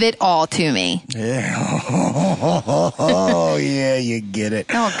it. Give it all to me. Yeah. Oh, yeah, you get it.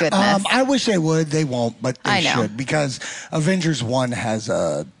 Oh, goodness. I wish they would. They won't, but they I know. should, because Avengers 1 has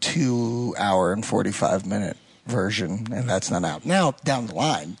a 2 hour and 45 minute version, and that's not out. Now, down the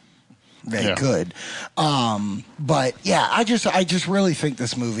line, they could. But yeah, I just really think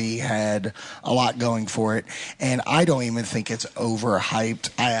this movie had a lot going for it, and I don't even think it's overhyped.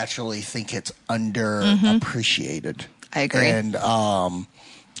 I actually think it's underappreciated. I agree. And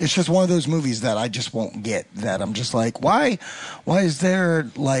it's just one of those movies that I just won't get. That I'm just like, why is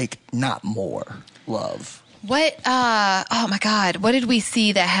there like not more love? What? Oh my God! What did we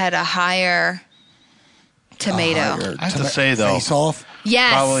see that had a higher tomato? I have to say though, Face Off.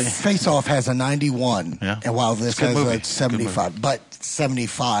 Yes. Probably. Face Off has a 91, and while this Good has movie. a 75, but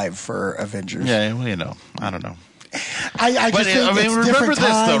 75 for Avengers. Yeah, well, I don't know. I just think it's remember different this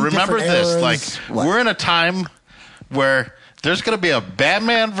though. time, Remember different this. eras. Like What? we're in a time where there's going to be a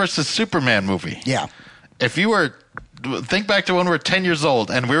Batman versus Superman movie. Yeah. If you were think back to when we were 10 years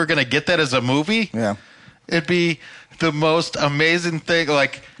old and we were going to get that as a movie, it'd be the most amazing thing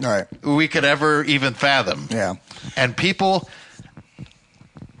like we could ever even fathom. Yeah. And people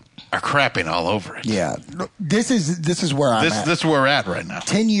are crapping all over it. Yeah. This is where I'm at. This is where we're at right now.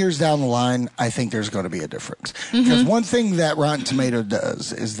 10 years down the line, I think there's going to be a difference. Because one thing that Rotten Tomato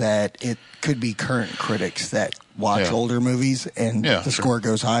does is that it could be current critics that watch older movies and the score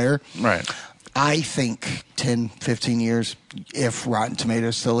goes higher. Right. I think 10, 15 years, if Rotten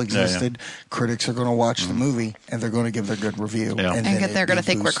Tomatoes still existed, critics are going to watch the movie and they're going to give their good review. And then they're going to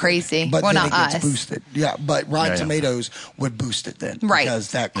think we're crazy. But well, then not it gets us. boosted. Yeah, but Rotten Tomatoes would boost it then. Right.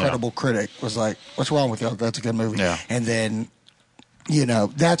 Because that credible critic was like, what's wrong with you? That's a good movie. Yeah. And then,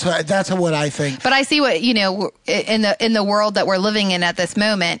 that's what I think. But I see what in the world that we're living in at this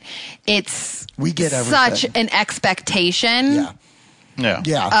moment. It's we get such an expectation.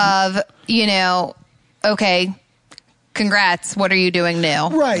 Yeah. Of okay, congrats. What are you doing new?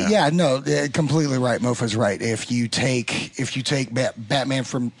 Right. Yeah. No. Completely right. Mofa's right. If you take Batman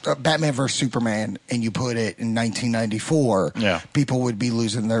from Batman vs Superman and you put it in 1994, people would be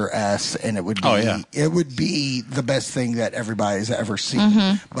losing their ass, and it would be it would be the best thing that everybody's ever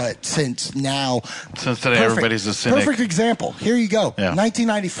seen. But since today everybody's a cynic. Perfect example. Here you go.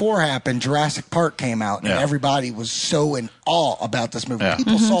 1994 happened. Jurassic Park came out, and everybody was so in awe about this movie.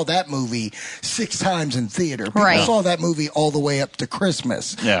 People saw that movie 6 times in theater. People saw that movie all the way up to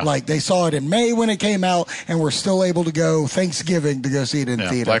Christmas. Like they saw it in May when it came out, and we're still able to go Thanksgiving to go see it in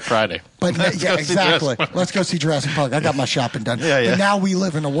theater. Black Friday. But exactly. Let's go see Jurassic Park. I got my shopping done. But now we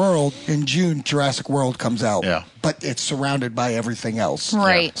live in a world. In June, Jurassic World comes out. But it's surrounded by everything else.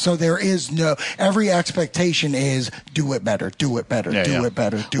 Right. So there is every expectation is do it better, do it better, do it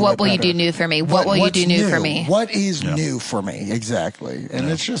better, do it better. What will you do new for me? What will you do new for me? What is new for me? Exactly. And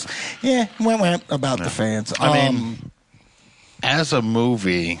it's just, about the fans. I mean, as a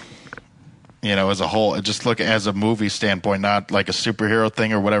movie, as a whole, just look as a movie standpoint, not like a superhero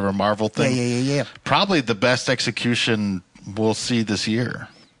thing or whatever Marvel thing. Yeah. Probably the best execution we'll see this year.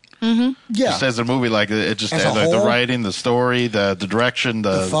 Yeah. Just as a movie, like it just As a like whole, the writing, the story, the direction,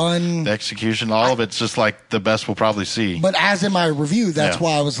 the fun, the execution, all of it's just like the best we'll probably see. But as in my review, that's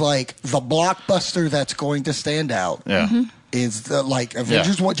why I was like, the blockbuster that's going to stand out. Is like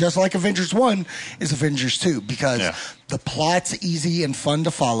Avengers 1, just like Avengers 1 is Avengers 2, because the plot's easy and fun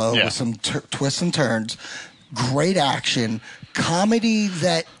to follow with some twists and turns, great action, comedy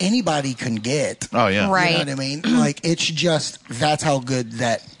that anybody can get. Oh, yeah. Right. You know what I mean? Like, it's just, that's how good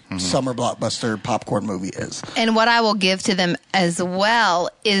that summer blockbuster popcorn movie is. And what I will give to them as well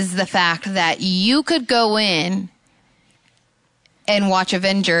is the fact that you could go in and watch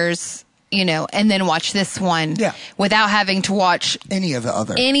Avengers, and then watch this one without having to watch any of the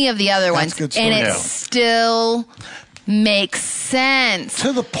other ones. Good and story. it still makes sense.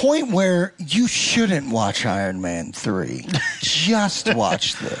 To the point where you shouldn't watch Iron Man 3. Just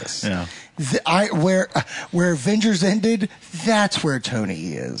watch this. Where Avengers ended, that's where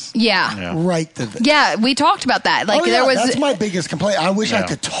Tony is. Right Yeah, we talked about that. Like that's my biggest complaint. I wish I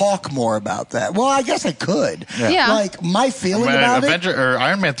could talk more about that. Well, I guess I could. Like my feeling about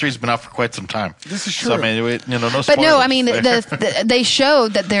Iron Man 3's been out for quite some time. This is true. So, I mean, no spoilers. But no, I mean, they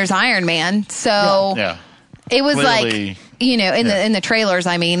showed that there's Iron Man, so it was clearly, like in the trailers.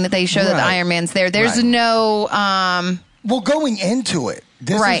 I mean, they show that the Iron Man's there. There's no. Well, going into it,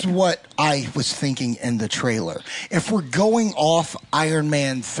 this is what I was thinking in the trailer. If we're going off Iron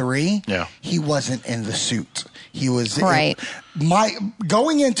Man 3, he wasn't in the suit. He was going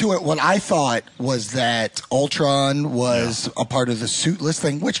into it. What I thought was that Ultron was a part of the suitless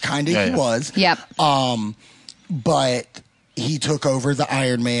thing, which kind of he was. But he took over the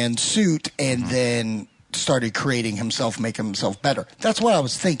Iron Man suit, and then started creating himself, making himself better. That's what I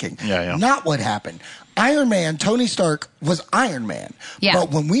was thinking. Yeah. Not what happened. Iron Man, Tony Stark was Iron Man. Yeah.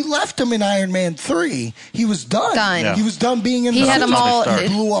 But when we left him in Iron Man 3, he was done. Yeah. He was done being in He the had suit. them all- He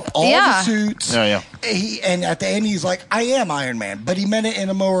blew up all the suits. Yeah. And at the end, he's like, I am Iron Man. But he meant it in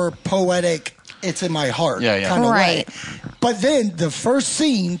a more poetic, it's in my heart kind of Right. way. But then the first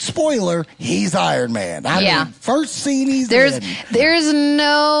scene, spoiler, he's Iron Man. I mean, first scene he's in. There's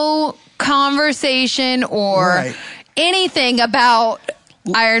no conversation or anything about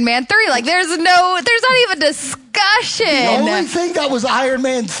Iron Man 3. Like, there's not even discussion. The only thing that was Iron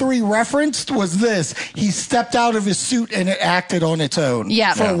Man 3 referenced was this. He stepped out of his suit and it acted on its own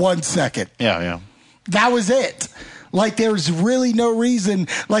for 1 second. Yeah. That was it. Like, there's really no reason.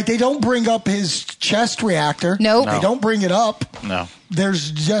 Like, they don't bring up his chest reactor. Nope. They don't bring it up. No.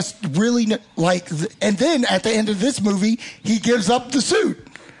 There's just really no, and then at the end of this movie, he gives up the suit.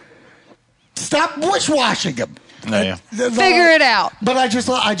 Stop wish-washing him. Yeah. Figure it out. But I just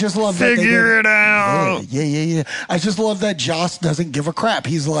love that. Figure it out. Yeah. I just love that Joss doesn't give a crap.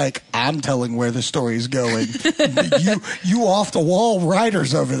 He's like, I'm telling where the story's going. you off the wall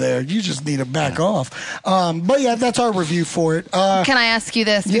writers over there. You just need to back off. But yeah, that's our review for it. Can I ask you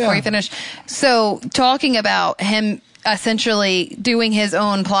this before you finish? So, talking about him essentially doing his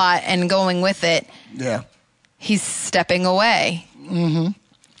own plot and going with it. Yeah. He's stepping away. Mm-hmm.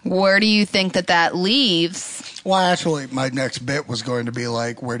 Where do you think that leaves? Well, actually, my next bit was going to be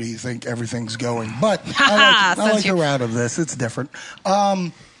like, where do you think everything's going? But I like the route of this. It's different.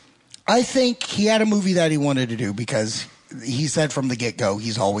 I think he had a movie that he wanted to do because he said from the get-go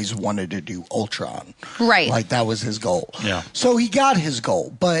he's always wanted to do Ultron. Right. Like, that was his goal. Yeah. So he got his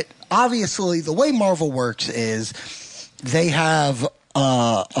goal. But obviously, the way Marvel works is they have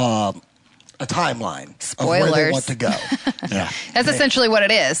a timeline of where they want to go. Yeah. That's essentially what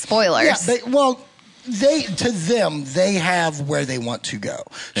it is. Spoilers. Yeah, they have where they want to go.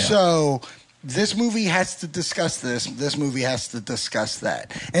 Yeah. So this movie has to discuss this. This movie has to discuss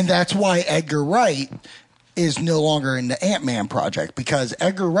that. And that's why Edgar Wright is no longer in the Ant-Man project, because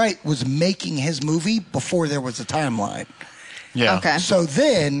Edgar Wright was making his movie before there was a timeline. Yeah. Okay. So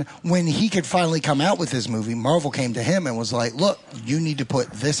then, when he could finally come out with his movie, Marvel came to him and was like, look, you need to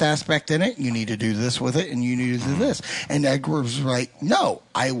put this aspect in it, you need to do this with it, and you need to do this. And Edgar was like, no,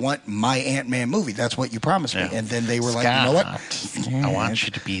 I want my Ant-Man movie. That's what you promised me. And then they were like, you know what? I want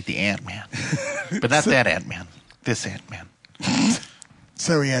you to be the Ant-Man. But not that Ant-Man. This Ant-Man.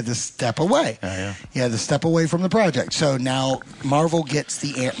 So he had to step away. Yeah. He had to step away from the project. So now Marvel gets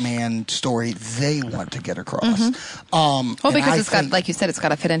the Ant-Man story they want to get across. Well, because it's got, like you said, it's got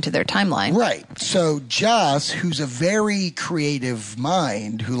to fit into their timeline. Right. So Joss, who's a very creative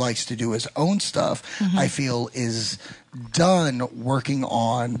mind who likes to do his own stuff, I feel is done working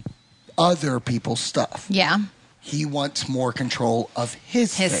on other people's stuff. Yeah. He wants more control of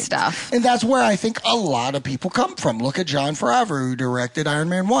his things. stuff. And that's where I think a lot of people come from. Look at Jon Favreau, who directed Iron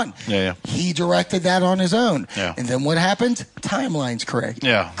Man 1. Yeah. He directed that on his own. Yeah. And then what happens? Timeline's correct.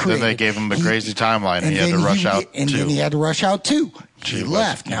 Yeah. Then they gave him a crazy timeline, and he had to rush out, And then he had to rush out, too. He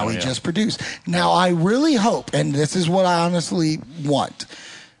left. Now he just produced. Now, I really hope, and this is what I honestly want,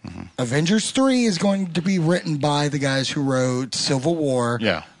 Avengers 3 is going to be written by the guys who wrote Civil War,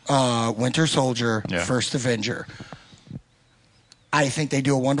 Winter Soldier, First Avenger. I think they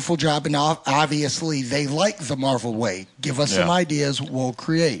do a wonderful job, and obviously they like the Marvel way. Give us some ideas, we'll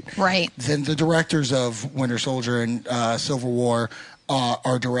create. Right. Then the directors of Winter Soldier and Civil War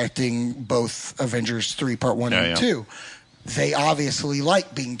are directing both Avengers 3 Part 1 and 2. They obviously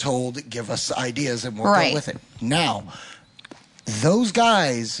like being told, give us ideas, and we'll go with it. Now, those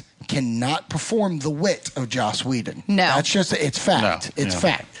guys cannot perform the wit of Joss Whedon. No. That's just, it's fact. No. It's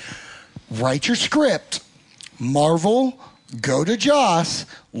fact. Write your script. Marvel, go to Joss,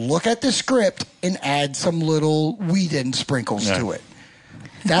 look at the script, and add some little Whedon sprinkles to it.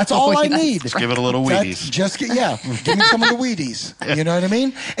 That's all I need. Just give it a little Wheaties. Give me some of the Wheaties. You know what I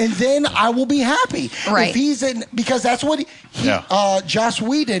mean? And then I will be happy. Right. If he's in, because that's what Joss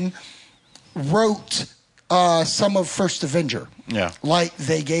Whedon wrote some of First Avenger. Yeah. Like,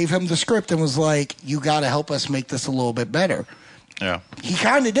 they gave him the script and was like, you got to help us make this a little bit better. Yeah. He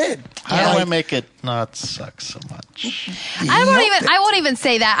kind of did. How do I make it not suck so much? I won't even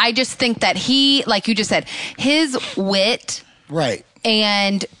say that. I just think that he, like you just said, his wit. Right.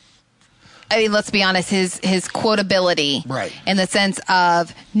 And I mean, let's be honest, his quotability, right, in the sense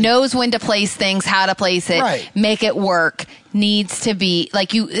of knows when to place things, how to place it, right, make it work, needs to be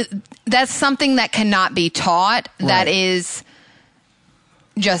like you. That's something that cannot be taught. Right. That is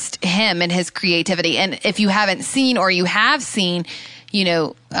just him and his creativity. And if you haven't seen, or you have seen, you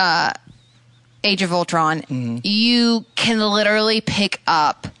know, Age of Ultron, you can literally pick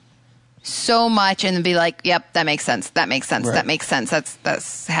up so much and be like, yep, that makes sense. That makes sense. Right. That makes sense.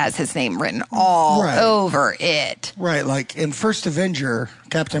 That's has his name written all over it. Right. Like in First Avenger,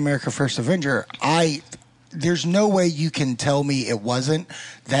 Captain America First Avenger, there's no way you can tell me it wasn't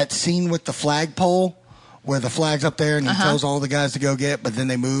that scene with the flagpole where the flag's up there and he tells all the guys to go get, but then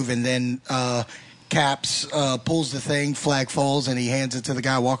they move and then Caps pulls the thing, flag falls, and he hands it to the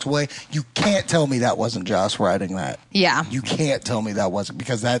guy, walks away. You can't tell me that wasn't Joss writing that. Yeah. You can't tell me that wasn't,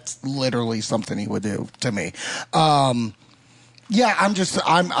 because that's literally something he would do to me. Yeah,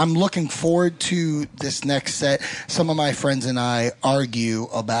 I'm looking forward to this next set. Some of my friends and I argue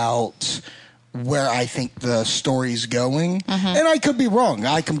about where I think the story's going. And I could be wrong.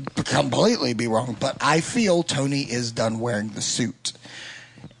 I can completely be wrong. But I feel Tony is done wearing the suit.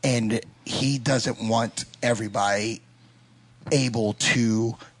 And he doesn't want everybody able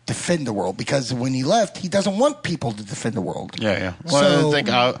to defend the world, because when he left, he doesn't want people to defend the world. Yeah. Well, I think,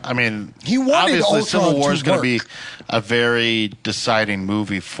 I mean, he wanted obviously Ultron Civil War is to going to work. be a very deciding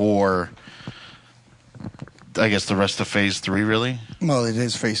movie for, I guess, the rest of Phase 3, really? Well, it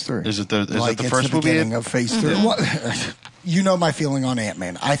is Phase 3. Is it the it's first the movie? beginning of Phase 3. Well, you know my feeling on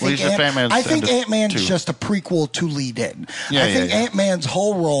Ant-Man. I think Ant-Man's two. just a prequel to lead in. Yeah, I think yeah. Ant-Man's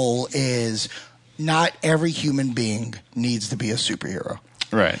whole role is not every human being needs to be a superhero.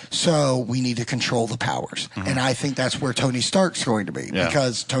 Right. So we need to control the powers. And I think that's where Tony Stark's going to be. Yeah.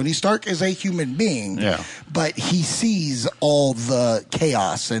 Because Tony Stark is a human being, Yeah. but he sees all the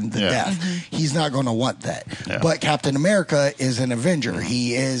chaos and the death. He's not going to want that. Yeah. But Captain America is an Avenger.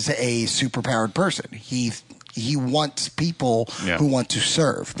 He is a superpowered person. He wants people who want to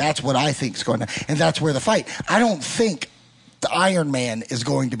serve. That's what I think is going to, and that's where the fight. I don't think the Iron Man is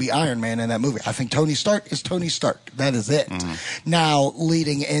going to be Iron Man in that movie. I think Tony Stark is Tony Stark. That is it. Now,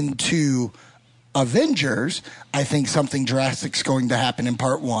 leading into Avengers, I think something drastic is going to happen in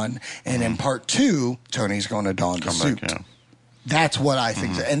part 1, and in part 2, Tony's going to don the suit. Back, yeah. That's what I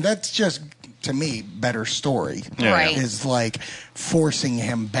think, and that's just, to me, better story. Yeah. Right. Is like forcing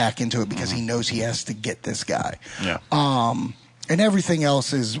him back into it because he knows he has to get this guy. Yeah. And everything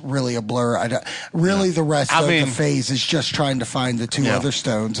else is really a blur. The rest of the phase is just trying to find the two other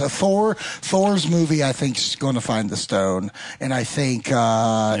stones. Thor's movie, I think, is going to find the stone, and I think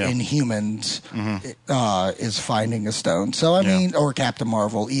Inhumans is finding a stone. So I mean, or Captain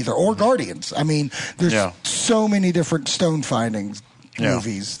Marvel, either, or Guardians. I mean, there's so many different stone findings.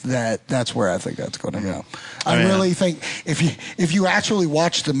 Movies that's where I think that's going to go. I really think if you actually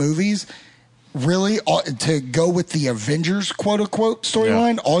watch the movies, really to go with the Avengers quote unquote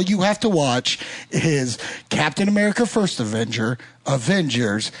storyline, all you have to watch is Captain America First Avenger,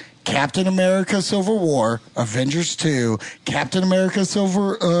 Avengers, Captain America Civil War, Avengers 2, Captain America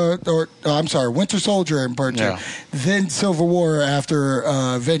Winter Soldier in part 2, then Civil War after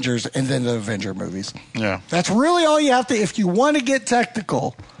Avengers, and then the Avenger movies. Yeah. That's really all you have to, if you want to get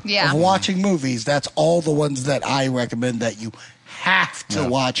technical of watching movies, that's all the ones that I recommend that you have to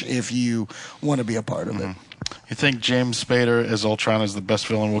watch if you want to be a part of it. You think James Spader as Ultron is the best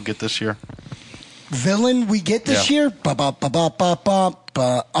villain we'll get this year? Villain we get this year? I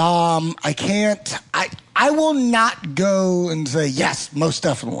can't. I will not go and say yes, most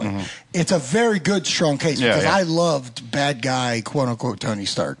definitely. It's a very good, strong case because I loved bad guy, quote unquote, Tony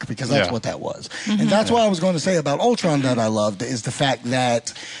Stark, because that's what that was. And that's what I was going to say about Ultron that I loved is the fact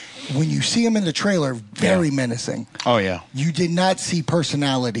that when you see him in the trailer, very menacing. Oh, yeah. You did not see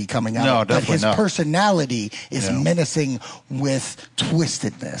personality coming out. No, definitely but his not. personality is menacing with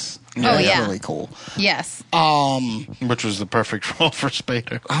twistedness. That's really cool. Yes. Which was the perfect role for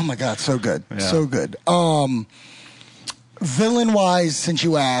Spader. Oh, my God. So good. So good. Villain-wise, since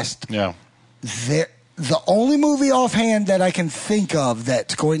you asked, the only movie offhand that I can think of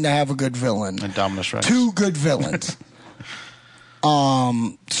that's going to have a good villain. And Dominus Rex. Two good villains.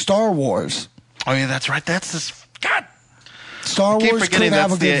 Star Wars. Oh yeah, that's right. That's this. God. Star Wars could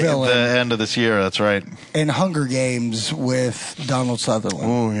have a good villain. The end of this year. That's right. And Hunger Games with Donald Sutherland.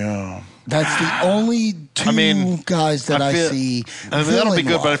 Oh yeah. That's the only two guys that I see. That'll be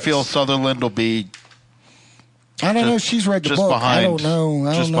good, but I feel Sutherland will be. I don't know. She's read the book. Behind, I don't know.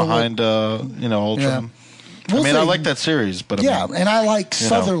 Behind Ultron. Yeah. We'll I see. like that series, but and I like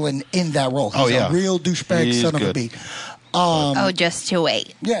Sutherland in that role. He's a real douchebag son of a bee. Just to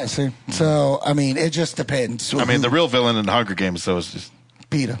wait. Yeah, see. So, I mean, it just depends. The real villain in Hunger Games, though, is just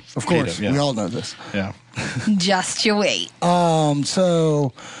Peeta. Of course. We all know this. Yeah. Just you wait.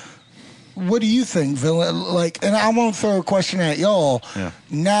 So, what do you think, villain? Like, and I won't throw a question at y'all. Yeah.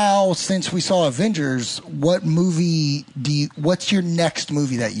 Now, since we saw Avengers, what movie what's your next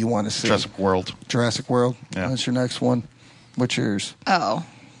movie that you want to see? Jurassic World. Jurassic World? Yeah. That's your next one? What's yours? Oh.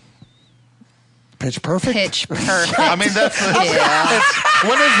 Pitch Perfect? Pitch Perfect. I mean, that's the,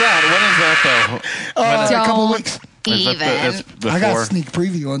 when is that though? A couple Don't weeks. Is even. that it's before? I got a sneak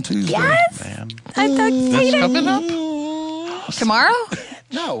preview on Tuesday. Yes. Man. I'm so This excited. coming up? Tomorrow?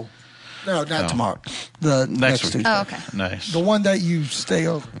 No, not tomorrow. The next week. Tuesday. Oh, okay. Nice. The one that you stay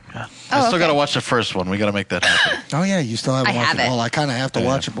over. I Oh, still okay. got to watch the first one. We got to make that happen. Oh, yeah, you still haven't I watched have it. it. Well, I kind of have to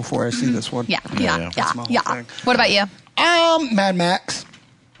watch it before I see this one. Yeah. That's my whole thing. What about you? Mad Max.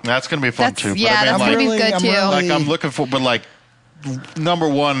 That's going to be fun That's- too. But yeah, I mean, that's like, gonna be good, too. Like I'm looking for, but like number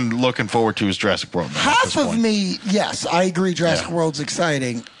one, looking forward to is Jurassic World. Now, at Half this of point. me, yes, I agree. Jurassic Yeah. World's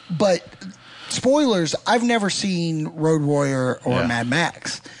exciting, but spoilers. I've never seen Road Warrior or Yeah. Mad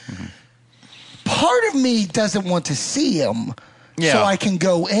Max. Part of me doesn't want to see them, Yeah. so I can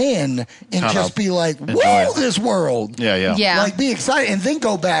go in and Kind just of be like, enjoy "Whoa, it. this world!" Yeah. Yeah. Like be excited, and then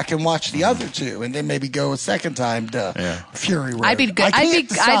go back and watch the other two, and then maybe go a second time to Yeah. Fury Road. I'd be good. I I'd be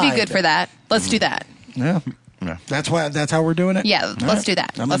can't good for that. Let's do that. Yeah. Yeah. That's how we're doing it. Yeah, All let's do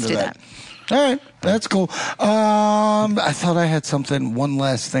that. I'm Let's into do that. All right, that's cool. I thought I had one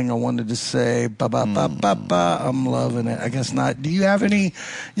last thing I wanted to say. I'm loving it. I guess not. Do you have any?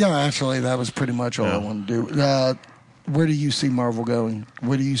 Yeah, actually, that was pretty much all I wanted to do. Where do you see Marvel going?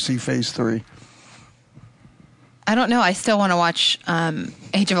 Where do you see Phase 3? I don't know. I still want to watch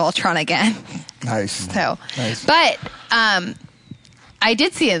Age of Ultron again. Nice. So, Nice. but I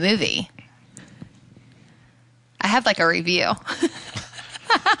did see a movie. I have like a review,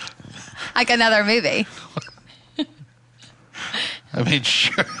 like another movie. I mean,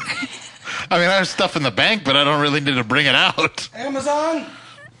 sure. I mean, I have stuff in the bank, but I don't really need to bring it out. Amazon.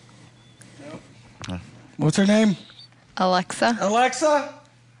 What's her name? Alexa. Alexa.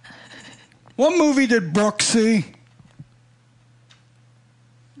 What movie did Brooke see?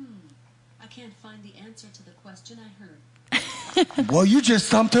 I can't find the answer to the question I heard. Well, you just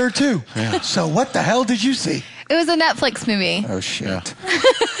stumped her too. So what the hell did you see? It was a Netflix movie. Oh shit!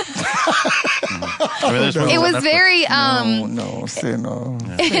 I mean, there's movies It on was Netflix. very no.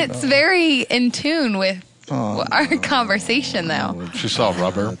 it's very in tune with our conversation though. She saw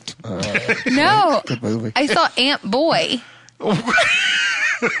Rubber. No, Good movie. I saw Ant Boy.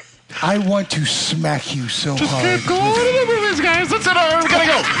 I want to smack you so hard. Go on to the movies, guys. Let's we gotta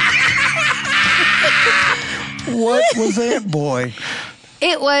go. What was Ant Boy?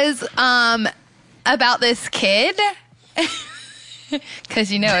 It was about this kid. Because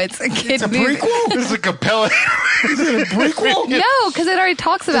it's a kid It's a movie. prequel? This is a compelling. Is it a prequel? No, because it already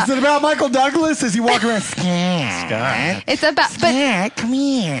talks about. Is it about Michael Douglas? Is he walking around? Scott. It's about, but Scott, come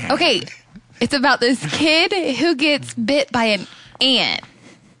here. okay, it's about this kid who gets bit by an ant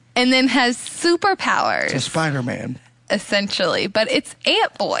and then has superpowers, It's Spider-Man. essentially. But it's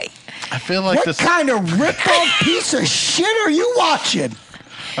Ant Boy. I feel like What this. kind of rip-off piece of shit are you watching?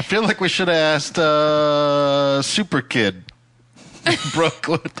 I feel like we should have asked Super Kid Brooke.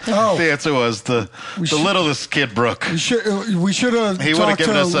 Oh. The answer was the littlest kid Brooke. We should have. He would have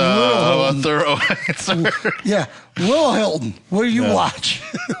given us a thorough answer. Yeah, Will Hilton. What do you watch?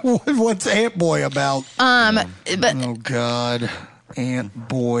 What's Ant Boy about? But Oh God, Ant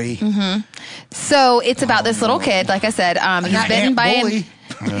Boy. so it's about this little kid. Like I said, he's got bitten Ant by Bully.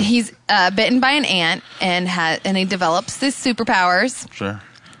 he's bitten by an ant and he develops his superpowers. Sure.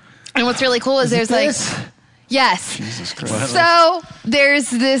 And what's really cool is there's like. This? Yes. Jesus Christ. So there's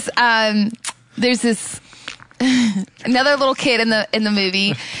this another little kid in the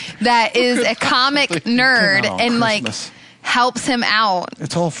movie that is a comic nerd Come on, and Christmas. like helps him out.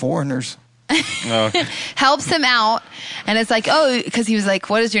 It's all foreigners. Helps him out, and it's like, oh, because he was like,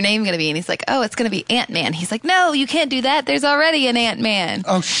 what is your name going to be? And he's like, oh, it's going to be Ant-Man. He's like, no, you can't do that. There's already an Ant-Man.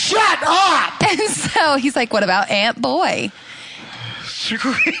 Oh, shut up! And so he's like, what about Ant Boy?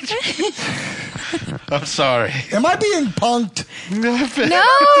 I'm sorry. Am I being punked?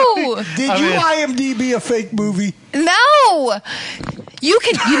 No, Did you IMDb a fake movie? no. You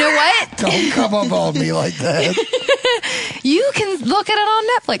can, you know what? Don't come up on me like that. You can look at it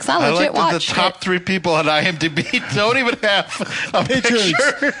on Netflix. I I legit like that the watched top it. 3 people on IMDb don't even have a Pictures.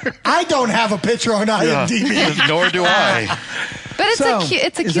 picture. I don't have a picture on IMDb. Nor do I. But it's So, a cute,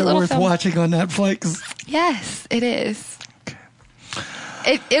 it's a is cute it little worth film. watching on Netflix? Yes, it is.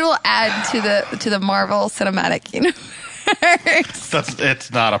 It will add to the Marvel Cinematic Universe.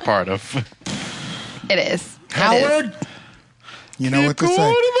 It's not a part of. It is. Howard? You know what to Go say.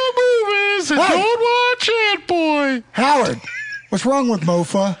 to the movies and What? don't watch it, boy. Howard, what's wrong with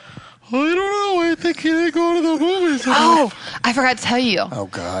Mofa? I don't know. I think he didn't go to the movies. Oh, I forgot to tell you. Oh,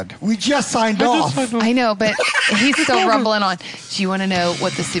 God. We just signed off. I know, but he's still rumbling on. Do you want to know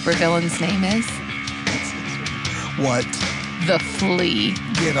what the supervillain's name is? What? The Flea.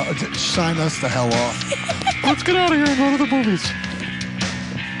 Sign us the hell off. Let's get out of here and go to the movies.